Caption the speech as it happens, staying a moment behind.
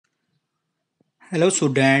Hello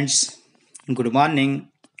students, good morning.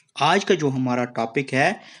 आज का जो हमारा टॉपिक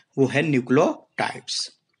है वो है न्यूक्लियोटाइड्स।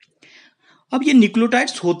 अब ये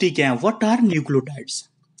न्यूक्लियोटाइड्स होती क्या है? What are nucleotides?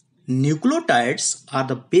 Nucleotides are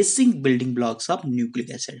the basic building blocks of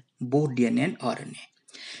nucleic acid, both DNA and RNA.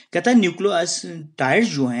 कहता है न्यूक्लियोटाइड्स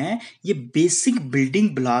जो हैं ये बेसिक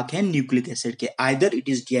बिल्डिंग ब्लॉक है न्यूक्लिक एसिड के, आइदर इट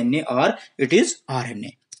इज डीएनए और इट इज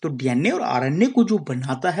आरएनए। तो डीएनए और आरएनए को जो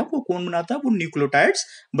बनाता है वो कौन बनाता है? वो न्यूक्लियोटाइड्स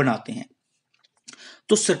बनाते हैं।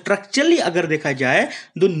 तो स्ट्रक्चरली अगर देखा जाए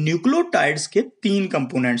तो न्यूक्लियोटाइड्स के तीन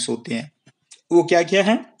कंपोनेंट्स होते हैं। वो क्या क्या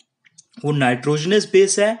है? वो नाइट्रोजनस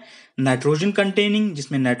बेस है, नाइट्रोजन कंटेनिंग,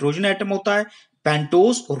 जिसमें नाइट्रोजन एटम होता है,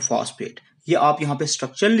 पेंटोस और फॉस्फेट। ये आप यहां पे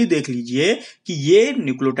स्ट्रक्चरली देख लीजिए कि ये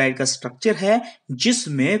न्यूक्लियोटाइड का स्ट्रक्चर है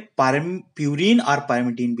जिसमें प्यूरिन और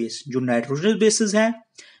पायरिमिडीन बेस जो नाइट्रोजनस बेसिस हैं,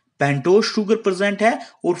 पेंटोस शुगर प्रेजेंट है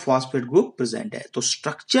और फॉस्फेट ग्रुप प्रेजेंट है। तो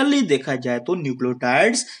स्ट्रक्चरली देखा जाए तो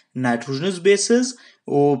न्यूक्लियोटाइड्स नाइट्रोजनस बेसिस,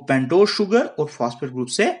 वो पेंटोस शुगर और फॉस्फेट ग्रुप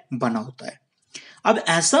से बना होता है। अब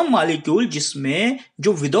ऐसा मॉलिक्यूल जिसमें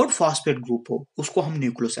जो विदाउट फॉस्फेट ग्रुप हो उसको हम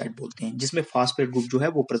न्यूक्लियोसाइड बोलते हैं, जिसमें फॉस्फेट ग्रुप जो है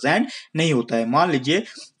वो प्रेजेंट नहीं होता है। मान लीजिए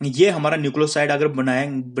ये हमारा न्यूक्लियोसाइड अगर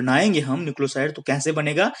बनाएंगे हम न्यूक्लियोसाइड, तो कैसे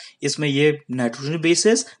बनेगा? इसमें ये नाइट्रोजन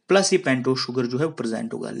बेसिस प्लस ये पेंटोस शुगर जो है वो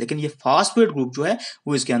प्रेजेंट होगा, लेकिन ये फॉस्फेट ग्रुप जो है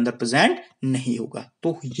वो इसके अंदर प्रेजेंट नहीं होगा।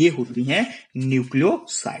 तो ये होती हैं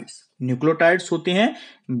न्यूक्लियोसाइड्स। न्यूक्लियोटाइड्स होते हैं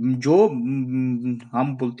जो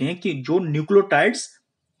हम बोलते हैं कि जो न्यूक्लियोटाइड्स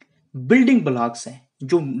बिल्डिंग ब्लॉक्स हैं,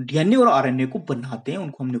 जो डीएनए और आरएनए को बनाते हैं,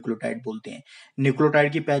 उनको हम न्यूक्लियोटाइड बोलते हैं।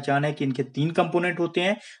 न्यूक्लियोटाइड की पहचान है कि इनके तीन कंपोनेंट होते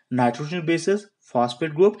हैं, nitrogen bases,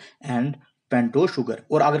 phosphate group and pentose sugar.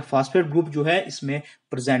 और अगर फॉस्फेट ग्रुप जो है इसमें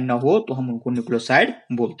प्रेजेंट ना हो तो हम उनको न्यूक्लियोसाइड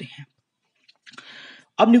बोलते हैं।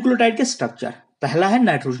 अब न्यूक्लियोटाइड के स्ट्रक्चर, पहला है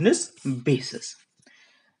nitrogenous bases.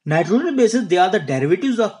 Nitrogen bases they are the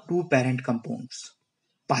derivatives of to parent compounds,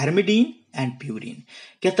 pyrimidine and purine.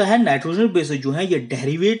 कहता है नाइट्रोजन बेसिस जो है ये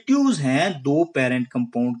डेरिवेटिव्स हैं दो पेरेंट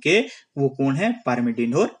कंपाउंड के। वो कौन है?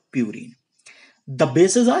 पायरिमिडीन और purine. The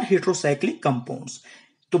basis are heterocyclic compounds.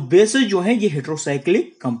 तो बेसिस जो है ये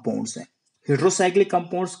हेटेरोसाइक्लिक कंपाउंड्स हैं। हेटेरोसाइक्लिक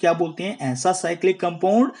कंपाउंड्स क्या बोलते हैं? ऐसा साइक्लिक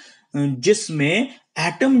कंपाउंड जिसमें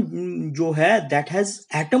एटम जो है that has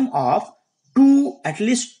atom of to,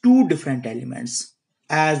 at least to different elements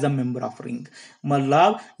as the member of ring.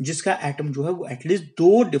 मतलब जिसका एटम जो है वो एटलीस्ट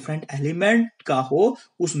दो डिफरेंट एलिमेंट का हो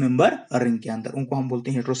उस मेंबर रिंग के अंदर, उनको हम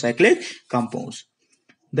बोलते हैं heterocyclic compounds.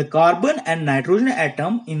 The carbon and nitrogen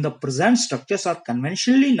atom in the present structures are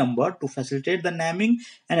conventionally numbered to facilitate the naming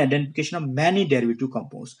and identification of many derivative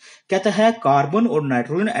compounds. कहता है कार्बन और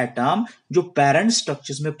नाइट्रोजन एटम जो पेरेंट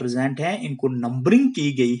स्ट्रक्चर्स में प्रेजेंट हैं इनको नंबरिंग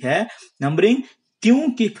की गई है। नंबरिंग क्यों?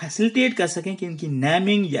 कि फैसिलिटेट कर सकें कि इनकी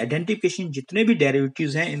नेमिंग या आइडेंटिफिकेशन, जितने भी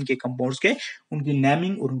डेरिवेटिव्स हैं इनके कंपाउंड्स के, उनकी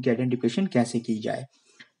नेमिंग और उनकी आइडेंटिफिकेशन कैसे की जाए।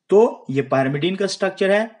 तो ये पायरिमिडीन का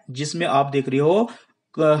स्ट्रक्चर है जिसमें आप देख रहे हो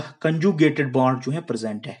कंजुगेटेड बॉन्ड जो है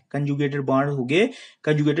प्रेजेंट है। कंजुगेटेड बॉन्ड हो गए,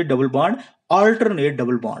 conjugated double bond, alternate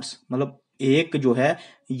double bonds. मतलब एक जो है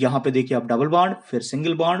यहां पे देखिए आप डबल बॉन्ड, फिर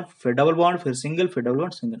सिंगल बॉन्ड, फिर डबल बॉन्ड, फिर सिंगल, फिर डबल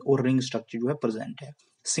बॉन्ड, सिंगल, और रिंग स्ट्रक्चर जो है प्रेजेंट है।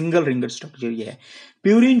 सिंगल रिंगड स्ट्रक्चर ये है।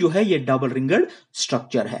 प्यूरिन जो है ये डबल रिंगड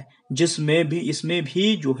स्ट्रक्चर है, जिसमें भी इसमें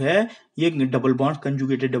भी जो है ये double bond,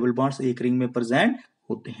 conjugated double bonds एक रिंग में प्रेजेंट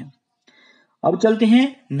होते हैं। अब चलते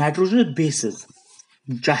हैं नाइट्रोजन बेसिस।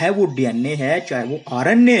 चाहे वो डीएनए है चाहे वो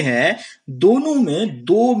आरएनए है, दोनों में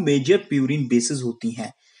दो मेजर प्यूरिन बेसिस होती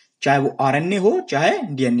हैं, चाहे वो आरएनए हो चाहे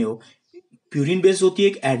डीएनए हो। प्यूरिन बेस होती है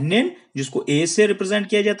एक एडेनिन जिसको ए से रिप्रेजेंट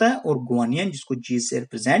किया जाता है और गुआनिन जिसको जी से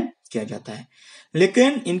रिप्रेजेंट किया जाता है।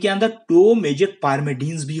 लेकिन इनके अंदर दो मेजर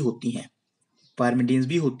पायरिमिडीन्स भी होती हैं, पायरिमिडीन्स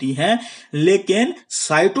भी होती हैं। लेकिन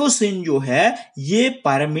साइटोसिन जो है ये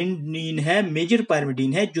पायरिमिडीन है, मेजर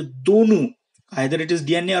पायरिमिडीन है, जो दोनों आइदर इट इज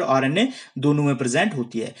डीएनए और आरएनए दोनों में प्रेजेंट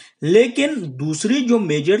होती है। लेकिन दूसरी जो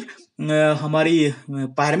मेजर हमारी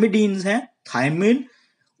पायरिमिडीन्स हैं, थायमिन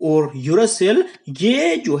और यूरासिल,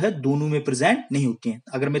 ये जो है दोनों में प्रेजेंट नहीं होती हैं।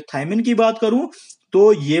 अगर मैं थायमिन की बात करूं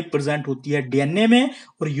तो ये प्रेजेंट होती है डीएनए में,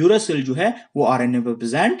 और यूरासिल जो है वो आरएनए में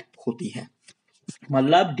प्रेजेंट होती है।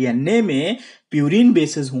 मतलब डीएनए में प्यूरिन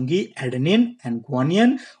बेसिस होंगी एडेनिन एंड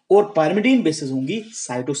गुआनिन, और पायरिमिडीन बेसिस होंगी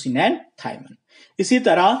साइटोसिन एंड थायमिन। इसी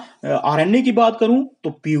तरह आरएनए की बात करूं तो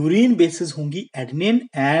प्यूरिन बेसिस होंगी एडेनिन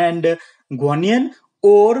एंड गुआनिन,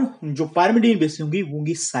 और जो पायरिमिडीन बेसिस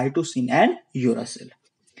होंगी साइटोसिन एंड यूरासिल।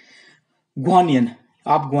 गुआनिन,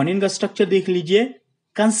 आप गुआनिन का स्ट्रक्चर देख लीजिए,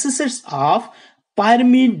 consists of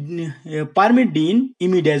pyrimidine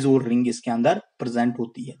imidazole ring इसके अंदर प्रेजेंट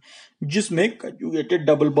होती है, जिसमें कंजुगेटेड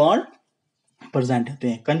डबल बॉन्ड प्रेजेंट होते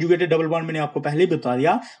हैं। कंजुगेटेड डबल बॉन्ड मैंने आपको पहले ही बता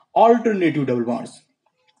दिया, ऑल्टरनेटिव डबल बॉन्ड्स।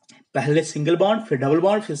 पहले सिंगल बॉन्ड, फिर डबल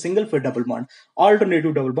बॉन्ड, फिर सिंगल, फिर double bond,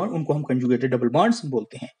 alternative double bond, उनको हम कंजुगेटेड डबल बॉन्ड्स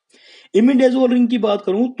बोलते हैं। इमिडाजोल रिंग की बात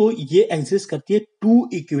करूं तो ये एग्जिस्ट करती है टू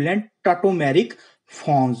इक्विवेलेंट टाटोमेरिक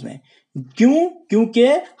फॉर्म्स में। क्यों? क्योंकि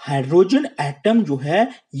हाइड्रोजन एटम जो है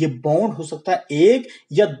ये बाउंड हो सकता है एक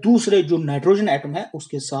या दूसरे जो नाइट्रोजन एटम है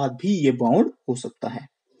उसके साथ भी ये बाउंड हो सकता है।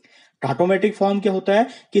 टाटोमेटिक फॉर्म क्या होता है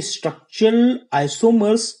कि स्ट्रक्चरल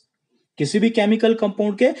आइसोमर्स किसी भी केमिकल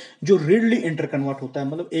कंपाउंड के जो रिडली इंटरकन्वर्ट होता है,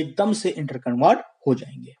 मतलब एकदम से इंटरकन्वर्ट हो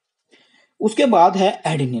जाएंगे। उसके बाद है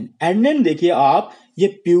एडेनिन। एडेनिन देखिए आप, ये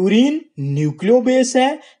प्यूरिन न्यूक्लियोबेस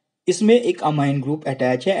है, इसमें एक अमाइन ग्रुप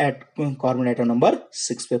अटैच है एट कार्बन एटम नंबर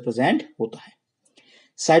 6 पे प्रेजेंट होता है।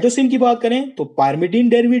 साइटोसिन की बात करें तो पायरिमिडीन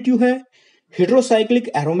डेरिवेटिव है, हेटेरोसाइक्लिक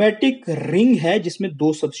एरोमेटिक रिंग है जिसमें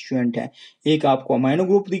दो सब्स्टिट्यूएंट है, एक आपको अमाइनो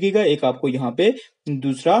ग्रुप दिखेगा, एक आपको यहाँ पे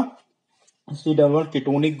दूसरा सी डबल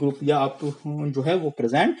कीटोनिक ग्रुप या आप जो है वो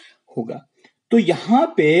प्रेजेंट होगा। तो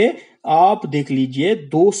यहाँ पे आप देख लीजिए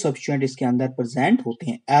दो सब्स्टिट्यूएंट इसके अंदर प्रेजेंट होते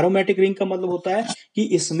हैं। एरोमेटिक रिंग का मतलब होता है कि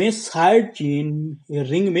इसमें साइड चेन,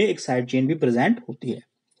 रिंग में एक साइड चेन भी प्रेजेंट होती है।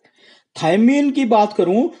 थायमीन की बात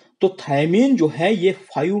करूं तो थायमीन जो है ये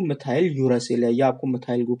 5 मिथाइल यूरासिल है, या आपको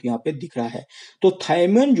मिथाइल ग्रुप यहाँ पे दिख रहा है। तो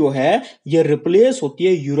थायमीन जो है ये रिप्लेस होती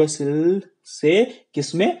है यूरासिल से,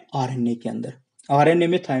 किसमें? आरएनए के अंदर। आरएनए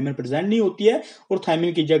में थायमीन प्रेजेंट नहीं होती है और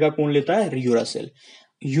थायमीन की जगह कौन लेता है? यूरासिल।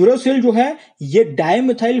 यूरासिल जो है ये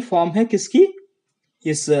डाइमिथाइल फॉर्म है किसकी?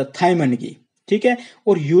 इस थायमीन की, ठीक है।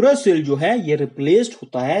 और यूरासिल जो है ये रिप्लेस्ड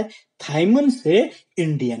होता है थायमीन से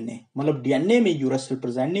इन डीएनए, मतलब डीएनए में यूरासिल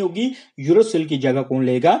प्रेजेंट नहीं होगी, यूरासिल की जगह कौन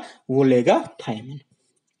लेगा? वो लेगा थायमीन,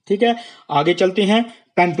 ठीक है। आगे चलते हैं।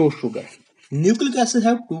 Pentose sugar. Nucleic acid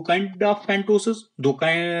have to kind of पेंटोसेस, दो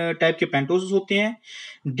टाइप के पेंटोसेस होते हैं।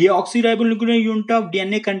 Deoxyribonucleotide unit of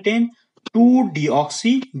DNA contain 2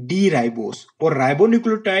 deoxy D ribose, और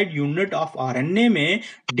राइबोन्यूक्लियोटाइड यूनिट ऑफ आरएनए में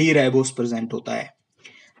डी राइबोस प्रेजेंट होता है।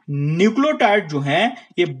 न्यूक्लियोटाइड जो है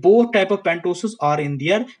ये both type of पेंटोसेस are in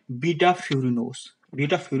their beta फ्यूरिनोस।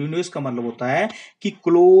 Beta फ्यूरिनोस का मतलब होता है कि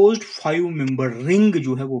क्लोज्ड 5 मेंबर रिंग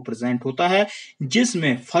जो है वो प्रेजेंट होता है,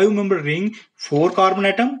 जिसमें 5 member ring 4 carbon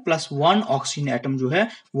atom plus 1 oxygen atom जो है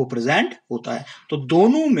वो प्रेजेंट होता है। तो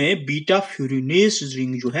दोनों में बीटा फ्यूरिनोस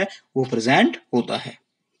रिंग जो है वो प्रेजेंट होता है।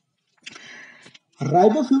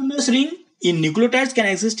 राइबोफ्यूरिनोस ring in nucleotides can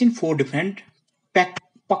exist in 4 different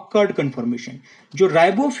पकड़ कन्फर्मेशन। जो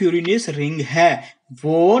राइबोफ्यूरिनोस रिंग है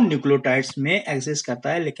वो न्यूक्लियोटाइड्स में एग्जिस्ट करता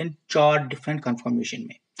है, लेकिन 4 डिफरेंट कन्फर्मेशन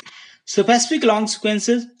में। स्पेसिफिक लॉन्ग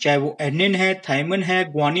सीक्वेंसेस, चाहे वो एडेनिन है, थायमिन है,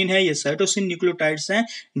 ग्वानिन है, ये साइटोसिन न्यूक्लियोटाइड्स हैं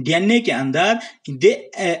डीएनए के अंदर, they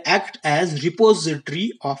act as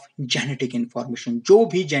repository of genetic information. जो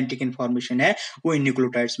भी जेनेटिक इंफॉर्मेशन है वो इन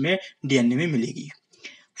न्यूक्लियोटाइड्स में डीएनए में मिलेगी।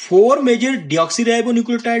 4 मेजर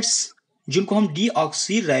डीऑक्सीराइबोन्यूक्लियोटाइड्स, जिनको हम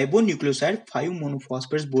डीऑक्सीराइबोन्यूक्लियोसाइड 5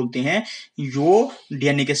 मोनोफॉस्फेट्स बोलते हैं, जो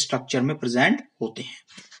डीएनए के स्ट्रक्चर में प्रेजेंट होते हैं।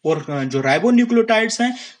 और जो राइबोन्यूक्लियोटाइड्स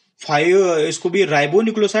हैं 5, इसको भी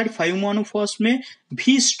राइबोन्यूक्लियोसाइड 5 मोनोफॉस में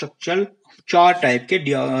भी स्ट्रक्चर 4 टाइप के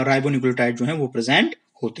राइबोन्यूक्लियोटाइड जो हैं वो प्रेजेंट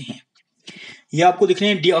होते हैं। ये आपको दिख रहे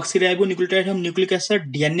हैं डीऑक्सीराइबोन्यूक्लियोटाइड, हम न्यूक्लिक एसिड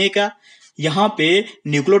डीएनए का। यहाँ पे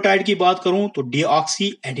न्यूक्लियोटाइड की बात करूं तो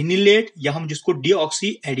डीऑक्सी एडिनिलेट, या हम जिसको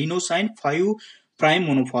डीऑक्सी एडिनोसाइन 5 प्राइम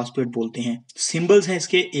मोनोफॉस्फेट बोलते हैं। सिंबल्स हैं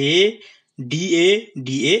इसके A D A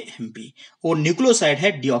M P, और न्यूक्लियोसाइड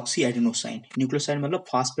है डीऑक्सी एडिनोसाइन। न्यूक्लियोसाइड मतलब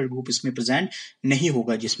फास्फेट ग्रुप इसमें प्रेजेंट नहीं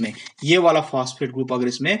होगा, जिसमें ये वाला फास्फेट ग्रुप अगर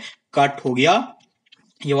इसमें कट हो गया,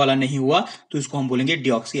 ये वाला नहीं हुआ, तो इसको हम बोलेंगे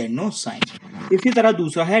डीऑक्सी एडिनोसाइन। इसी तरह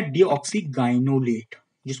दूसरा है डीऑक्सी गाइनोलेट,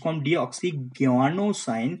 जिसको हम डीऑक्सी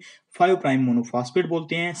ग्यानोसाइन 5 प्राइम मोनोफॉस्फेट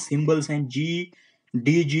बोलते हैं। सिंबल्स हैं G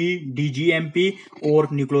D G M P, और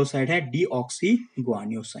न्यूक्लियोसाइड है डीऑक्सी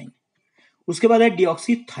ग्वानियोसाइन। उसके बाद है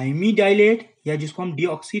डीऑक्सी थाइमीडाइलेट, या जिसको हम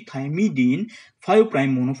डीऑक्सी थाइमीडीन 5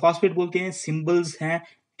 प्राइम मोनोफॉस्फेट बोलते हैं। सिंबल्स हैं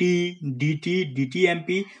टी टी एम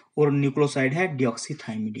पी, और न्यूक्लियोसाइड है डीऑक्सी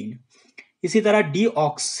थाइमीडीन। इसी तरह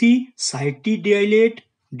डीऑक्सीसाइटिडाइलेट,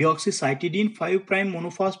 डीऑक्सीसाइटिडीन 5 प्राइम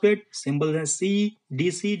मोनोफॉस्फेट, सिंबल है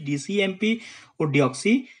डी सी एम पी, और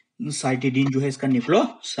डीऑक्सीसाइटिडीन जो है इसका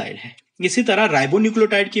न्यूक्लियोसाइड है। इसी तरह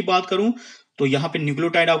राइबोन्यूक्लियोटाइड की बात करूं तो यहाँ पे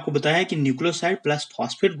न्यूक्लियोटाइड आपको बताया है कि न्यूक्लियोसाइड प्लस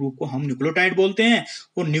फॉस्फेट ग्रुप को हम न्यूक्लियोटाइड बोलते हैं,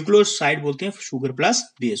 और न्यूक्लियोसाइड बोलते हैं शुगर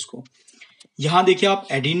प्लस बेस को। यहाँ देखिए आप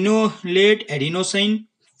एडिनोलेट adenosine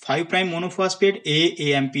 5 prime monophosphate A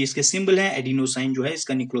M P इसके सिंबल है, एडिनोसाइन जो है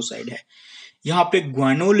इसका न्यूक्लियोसाइड है। यहाँ पे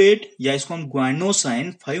ग्वानोलेट, या इसको हम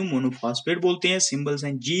ग्वानोसाइन 5 मोनोफॉस्फेट बोलते हैं। सिंबल्स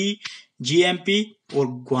हैं जी एम पी, और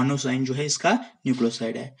ग्वानोसाइन जो है इसका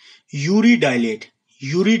न्यूक्लियोसाइड है। यूरिडाइलेट,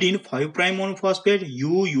 uridine 5 prime monophosphate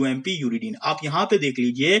UMP uridine. आप यहाँ पे देख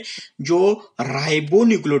लीजिए जो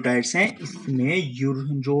राइबोन्यूक्लियोटाइड्स हैं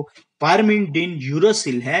इसमें जो पायरिमिडीन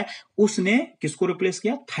यूरासिल है उसने किसको रिप्लेस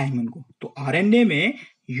किया? थायमिन को। तो आरएनए में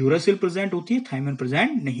यूरासिल प्रेजेंट होती है, थायमिन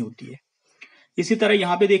प्रेजेंट नहीं होती है। इसी तरह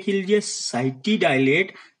यहाँ पे देख लीजिए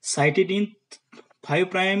साइटिडाइलेट साइटिडीन 5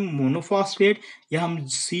 प्राइम मोनोफॉस्फेट या हम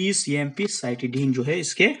CCMP साइटिडीन जो है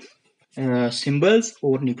इसके सिंबल्स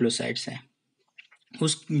और न्यूक्लियोसाइड्स हैं।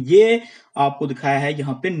 ये आपको दिखाया है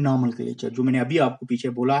यहाँ पे नॉमेनक्लेचर, जो मैंने अभी आपको पीछे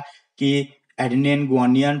बोला कि adenine,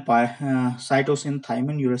 guanine, cytosine,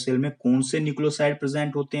 thiamine, uracil में कौन से न्यूक्लियोसाइड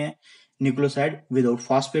प्रेजेंट होते हैं, nucleoside without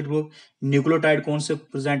phosphate group, nucleotide कौन से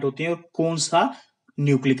प्रेजेंट होते हैं और कौन सा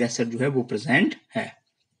न्यूक्लिक एसिड जो है वो प्रेजेंट है।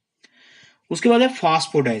 उसके बाद है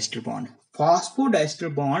phosphodiester bond. Phosphodiester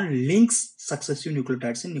bond links successive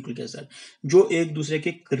nucleotides इन न्यूक्लिक एसिड, जो एक दूसरे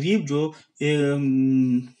के करीब जो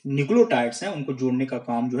न्यूक्लियोटाइड्स हैं उनको जोड़ने का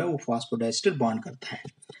काम जो है वो फॉस्फोडाइस्टर बॉन्ड करता है।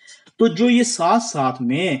 तो जो ये साथ साथ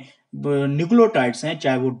में न्यूक्लियोटाइड्स हैं,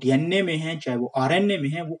 चाहे वो डीएनए में हैं चाहे वो आरएनए में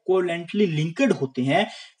हैं, वो कोवेलेंटली लिंक्ड होते हैं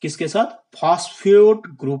किसके साथ? फॉस्फेट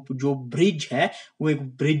ग्रुप जो ब्रिज है, वो एक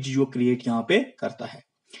ब्रिज जो क्रिएट यहाँ पे करता है।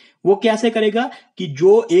 वो कैसे करेगा कि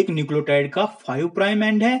जो एक न्यूक्लियोटाइड का 5 प्राइम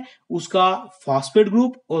एंड है उसका फॉस्फेट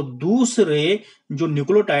ग्रुप और दूसरे जो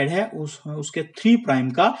न्यूक्लियोटाइड है उसके 3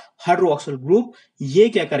 प्राइम का हाइड्रोक्सिल ग्रुप, ये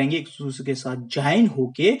क्या करेंगे? एक दूसरे के साथ ज्वाइन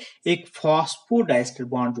होके एक फॉस्फोडाइस्टर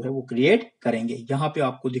बॉन्ड जो है वो क्रिएट करेंगे। यहाँ पे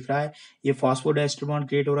आपको दिख रहा है ये फॉस्फोडाइस्टर बॉन्ड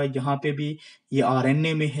क्रिएट हो रहा है। यहाँ पे भी ये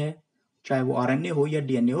आरएनए में है, चाहे वो आरएनए हो या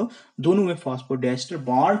डीएनए हो, दोनों में फॉस्फोडाइस्टर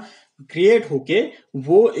बॉन्ड क्रिएट होके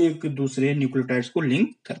वो एक दूसरे न्यूक्लियोटाइड्स को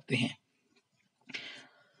लिंक करते हैं।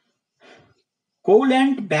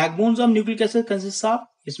 Covalent backbones of nucleic acid consist of,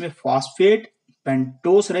 इसमें फॉस्फेट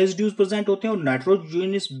पेंटोस रेसिड्यूज प्रेजेंट होते हैं और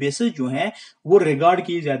नाइट्रोजनस बेसेस जो हैं वो रिगार्ड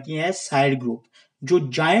की जाती हैं साइड ग्रुप, जो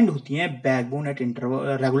जॉइंट होती हैं बैकबोन एट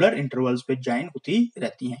रेगुलर इंटरवल्स पे जॉइन होती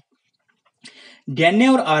रहती हैं। डीएनए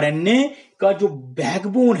और आरएनए का जो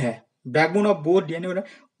बैकबोन है, बैकबोन ऑफ बोथ डीएनए और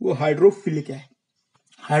वो हाइड्रोफिलिक है।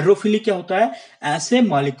 हाइड्रोफिलिक क्या होता है? ऐसे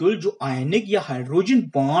मॉलिक्यूल जो आयनिक या हाइड्रोजन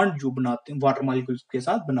बॉन्ड जो बनाते हैं वाटर मॉलिक्यूल्स के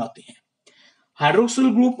साथ बनाते हैं। Hydroxyl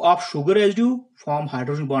group of sugar residue form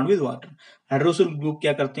hydrogen bond with water. Hydroxyl group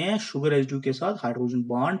क्या करते हैं? शुगर रेसिड्यू के साथ हाइड्रोजन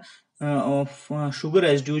बॉन्ड, शुगर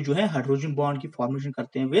रेसिड्यू जो है हाइड्रोजन बॉन्ड की फॉर्मेशन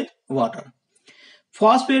करते हैं with water.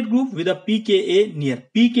 Phosphate group with a pKa near.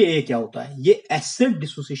 PKa क्या होता है? ये एसिड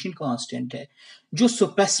डिसोसिएशन कांस्टेंट है जो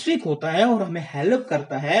स्पेसिफिक होता है और हमें हेल्प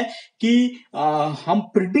करता है कि हम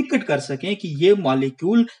प्रिडिक्ट कर सकें कि ये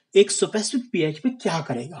मॉलिक्यूल एक स्पेसिफिक पीएच पे क्या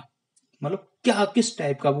करेगा, मतलब क्या किस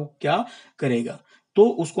टाइप का वो क्या करेगा, तो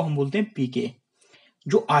उसको हम बोलते हैं पीके।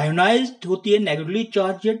 जो आयोनाइज्ड होती है नेगेटिवली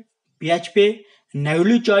चार्ज्ड पीएच पे,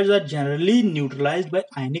 negatively charged are generally neutralized by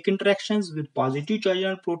ionic interactions with positive charge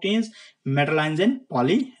on proteins, metal ions and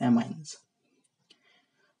polyamines.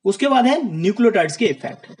 उसके बाद है न्यूक्लियोटाइड्स के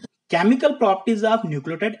effect. Chemical properties of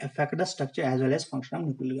nucleotide affect the structure as well as function of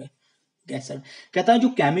nucleic acid. कहता है जो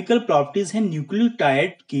chemical properties हैं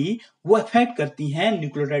nucleotide की वो अफेक्ट करती हैं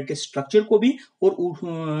न्यूक्लियोटाइड के स्ट्रक्चर को भी और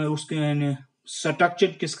उसके स्ट्रक्चर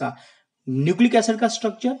किसका? न्यूक्लिक एसिड का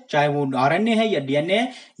स्ट्रक्चर, चाहे वो आरएनए है या डीएनए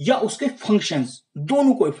है या उसके फंक्शंस,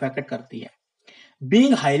 दोनों को इफेक्ट करती है।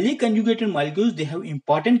 Being highly conjugated molecules, they have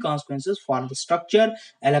important consequences for the structure,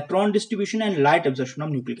 electron distribution and light absorption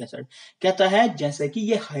of nucleic acid. कहता है जैसे कि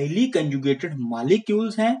ये highly conjugated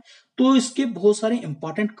molecules हैं तो इसके बहुत सारे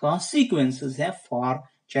important consequences हैं for,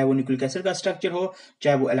 चाहे वो न्यूक्लिक एसिड का स्ट्रक्चर हो,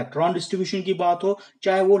 चाहे वो इलेक्ट्रॉन डिस्ट्रीब्यूशन की बात हो,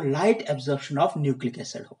 चाहे वो light absorption of nucleic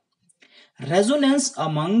acid हो। Resonance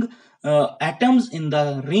among atoms in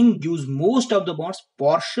the ring gives most of the bonds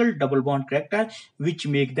partial double bond character which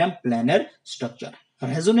make them planar structure.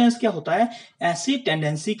 Resonance क्या होता है? ऐसी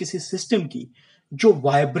टेंडेंसी किसी सिस्टम की जो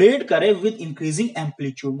वाइब्रेट करे विद इंक्रीजिंग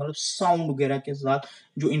एम्पलीट्यूड, मतलब साउंड वगैरह के साथ,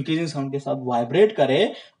 जो इंक्रीजिंग साउंड के साथ वाइब्रेट करे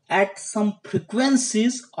at some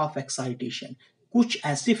frequencies of excitation, कुछ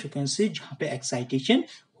ऐसी फ्रीक्वेंसी जहां पे एक्साइटेशन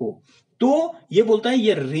हो। तो ये बोलता है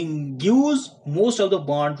ये ring gives most of the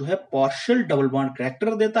bond जो है पार्शियल डबल बॉन्ड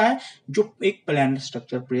कैरेक्टर देता है जो एक प्लानर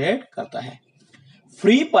स्ट्रक्चर क्रिएट करता है।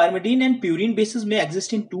 Free pyrimidine and purine basis में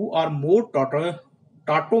एग्जिस्ट इन 2 और मोर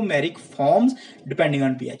tautomeric forms depending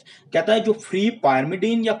on pH. कहता है जो फ्री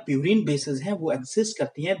पायरिमिडीन या प्यूरिन बेसिस हैं वो एग्जिस्ट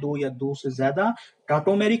करती हैं 2 या 2 से ज्यादा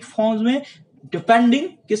टॉटोमेरिक फॉर्म्स में, डिपेंडिंग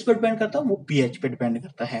किस पर डिपेंड करता है? वो पीएच पे डिपेंड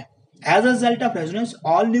करता है। As a result of resonance,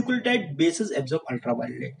 all nucleotide bases absorb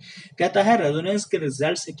ultraviolet. कहता है रेजोनेंस के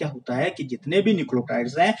रिजल्ट से क्या होता है कि जितने भी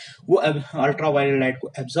न्यूक्लियोटाइड्स हैं वो अल्ट्रावायलेट लाइट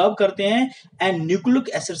को एब्जॉर्ब करते हैं and nucleic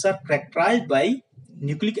acids are characterised bye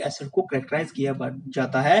nucleic acid को कैरेक्टराइज किया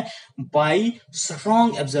जाता है bye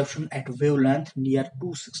strong absorption eight wavelength near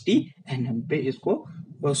 260 nm पे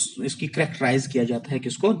इसकी कैरेक्टराइज किया जाता है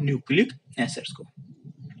किसको, न्यूक्लिक एसिड्स को।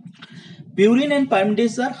 Purine and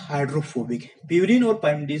pyrimidine are hydrophobic. Purine और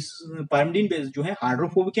पाइरिमिडीन बेस जो है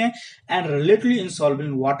हाइड्रोफोबिक हैं and relatively insoluble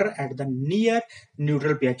in water at the near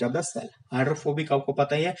neutral pH of the cell. Hydrophobic आपको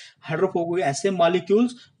पता ही है, हाइड्रोफोबिक ऐसे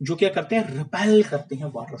मॉलिक्यूल्स जो क्या करते हैं, रिपेल करते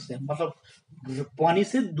हैं वाटर से, मतलब पानी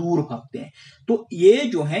से दूर भागते हैं, तो ये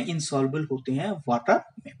जो है इनसॉल्युबल होते हैं वाटर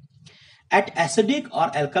में। At acidic or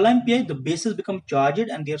alkaline pH, the bases become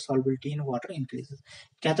charged and their solubility in water increases.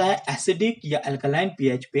 कहता है एसिडिक या अल्कलाइन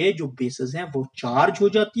पीएच पे जो बेसेस हैं वो चार्ज हो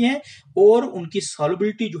जाती हैं और उनकी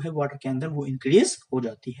सॉल्युबिलिटी जो है वाटर के अंदर वो इंक्रीज हो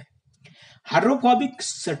जाती है। Hydrophobic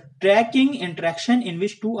stacking interaction in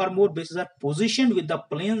which two or more bases are positioned with the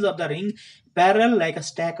planes of the ring parallel like a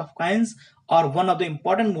stack of coins or one of the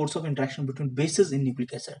important modes of interaction between bases in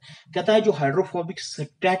nucleic acid. कहता है जो hydrophobic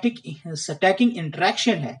stacking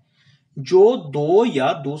interaction है, जो दो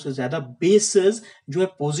या दो से ज्यादा बेसेस जो है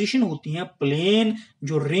पोजीशन होती हैं प्लेन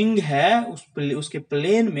जो रिंग है उसके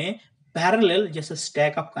प्लेन में पैरेलल, जैसे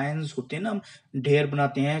स्टैक ऑफ कॉइन्स होते हैं ना, हम ढेर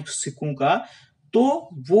बनाते हैं सिक्कों का, तो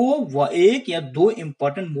वो एक या दो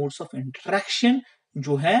इंपॉर्टेंट मोड्स ऑफ इंटरेक्शन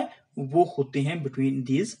जो है वो होते हैं between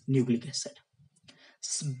these nucleic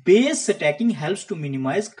acid. Base stacking helps to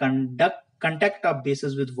minimise contact of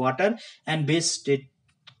bases with water and base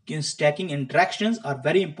stacking interactions are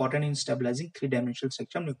very important in stabilizing three dimensional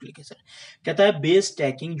structure of nucleic acid। कहता है base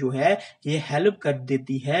stacking जो है ये help कर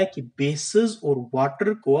देती है कि bases और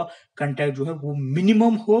वाटर को कांटेक्ट जो है वो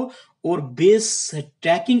मिनिमम हो, और बेस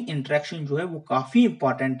स्टैकिंग इंटरेक्शन जो है वो काफी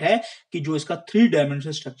इंपॉर्टेंट है कि जो इसका थ्री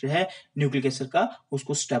डायमेंशनल स्ट्रक्चर है न्यूक्लिक एसिड का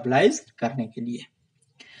उसको स्टेबलाइज करने के लिए।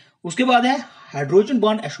 उसके बाद है hydrogen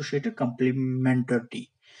bond associated कंप्लीमेंटरिटी।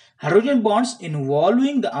 Hydrogen bonds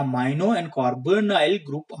involving the amino and carbonyl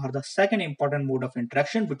group are the second important mode of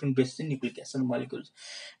interaction between bases in nucleic acid molecules।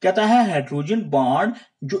 कहता है हाइड्रोजन बॉन्ड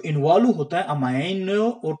जो इन्वॉल्व होता है अमाइनो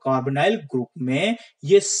और कार्बोनाइल ग्रुप में,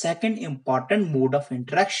 ये second important mode of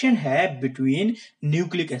interaction है between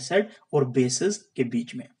nucleic acid और बेसेस के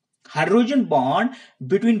बीच में। Hydrogen bond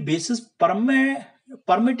between bases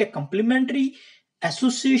permit A complementary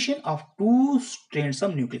association of to strains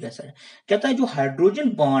of nucleic acid. कहता है जो हाइड्रोजन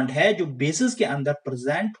बॉन्ड है जो बेसिस के अंदर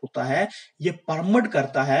प्रेजेंट होता है, ये परमिट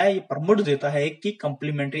करता है, ये परमिट देता है कि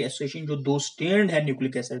कंप्लीमेंट्री एसोसिएशन जो दो स्ट्रेन है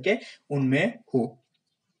न्यूक्लिक एसिड के उनमें हो।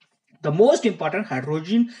 The most important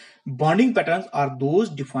hydrogen bonding patterns are those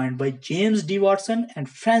defined by James D. Watson and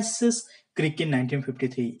Francis Crick in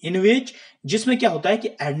 1953, in which जिसमें क्या होता है कि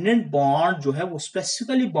एडेनिन बॉन्ड जो है वो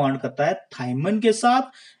स्पेसिफिकली बॉन्ड करता है थाइमिन के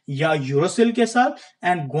साथ या यूरोसिल के साथ,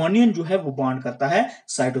 एंड ग्वानियन जो है वो बॉन्ड करता है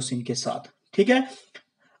साइटोसिन के साथ। ठीक है,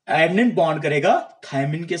 एडेनिन बॉन्ड करेगा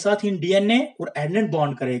थाइमिन के साथ इन डीएनए और एडेनिन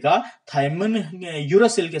बॉन्ड करेगा थाइमिन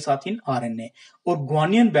यूरोसिल के साथ इन आरएनए, और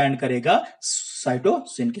ग्वानियन बॉन्ड करेगा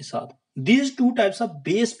साइटोसिन के साथ। These two types of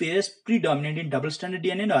base pairs predominate in double stranded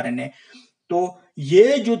DNA and RNA। तो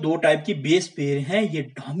ये जो दो टाइप की बेस पेयर हैं ये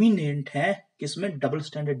डोमिनेंट है किसमें, डबल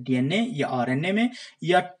स्टैंडर्ड डीएनए या आरएनए में,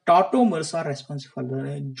 या टॉटोमर्स आर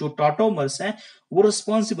रेस्पॉन्सिबल, जो टॉटोमर्स हैं वो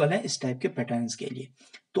रिस्पॉन्सिबल है इस टाइप के पैटर्न्स के लिए।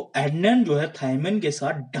 तो एडेनिन जो है थाइमिन के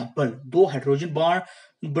साथ डबल दो हाइड्रोजन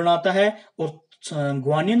बॉन्ड बनाता है, और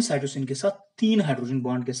ग्वानियन साइटोसिन के साथ तीन हाइड्रोजन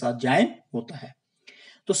बॉन्ड के साथ जॉइन होता है।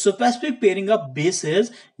 तो स्पेसिफिक पेयरिंग ऑफ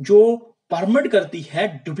बेसेस जो परमिट करती है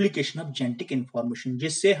डुप्लीकेशन ऑफ जेनेटिक इंफॉर्मेशन,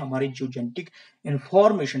 जिससे हमारी जो जेनेटिक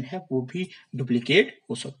इंफॉर्मेशन है वो भी डुप्लीकेट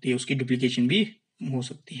हो सकती है, उसकी डुप्लीकेशन भी हो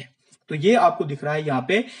सकती है। तो ये आपको दिख रहा है यहाँ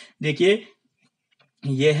पे, देखिए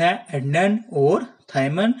ये है एडेनिन और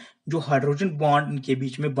थाइमिन जो हाइड्रोजन बॉन्ड के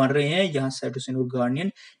बीच में बन रहे हैं, यहाँ साइटोसिन और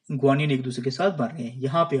ग्वानियन एक दूसरे के साथ बन रहे हैं,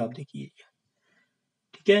 यहाँ पे आप देखिए।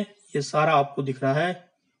 ठीक है, ये सारा आपको दिख रहा है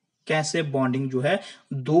कैसे बॉन्डिंग जो है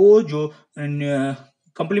दो जो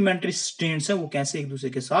कंप्लीमेंट्री स्ट्रेन्स हैं वो कैसे एक दूसरे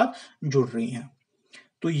के साथ जुड़ रही हैं।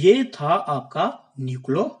 तो ये था आपका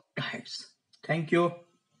न्यूक्लियोटाइड्स। Thank you.